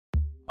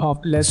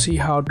Let's see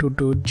how to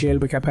do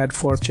Jailbreak iPad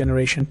 4th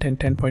generation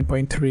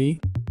 10.3.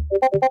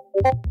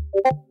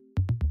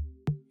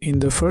 In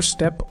the first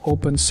step,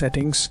 open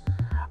Settings.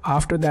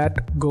 After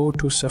that, go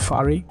to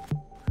Safari.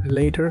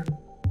 Later,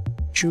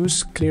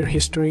 choose Clear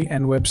History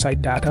and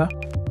Website Data.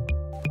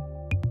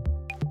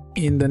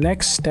 In the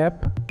next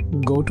step,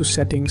 go to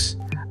Settings.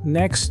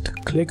 Next,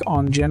 click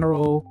on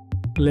General.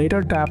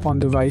 Later, tap on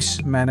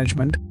Device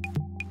Management.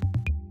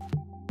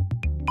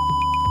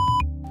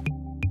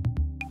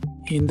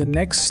 In the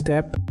next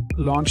step,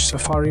 launch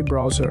Safari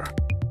browser.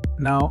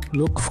 Now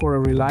look for a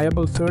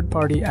reliable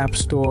third-party app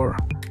store.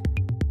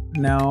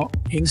 Now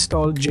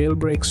install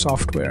Jailbreak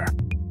software.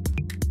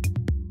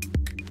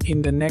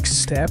 In the next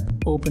step,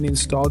 open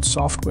Installed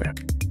Software.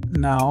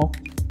 Now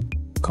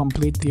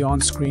complete the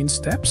on-screen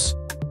steps,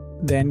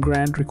 then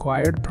grant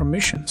required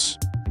permissions.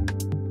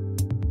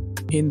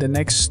 In the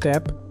next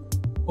step,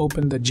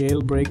 open the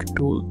Jailbreak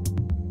tool.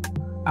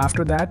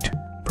 After that,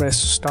 press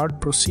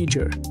Start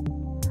Procedure.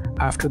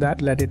 After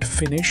that, let it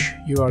finish.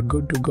 You are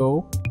good to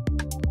go.